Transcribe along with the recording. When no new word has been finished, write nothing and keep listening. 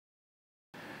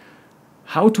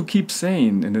How to keep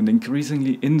sane in an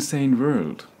increasingly insane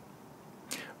world?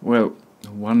 Well,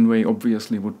 one way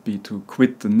obviously would be to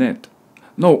quit the net.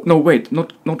 No, wait,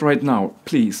 not right now,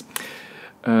 please.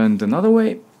 And another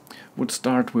way would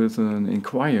start with an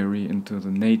inquiry into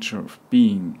the nature of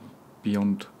being,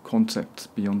 beyond concepts,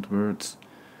 beyond words,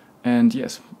 and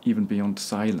yes, even beyond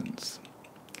silence.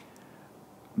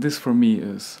 This for me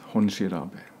is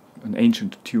Honshirabe, an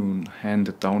ancient tune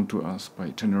handed down to us by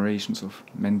generations of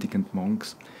mendicant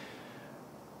monks,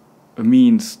 a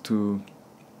means to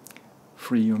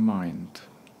free your mind.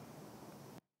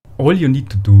 All you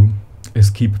need to do is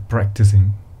keep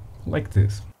practicing like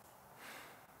this.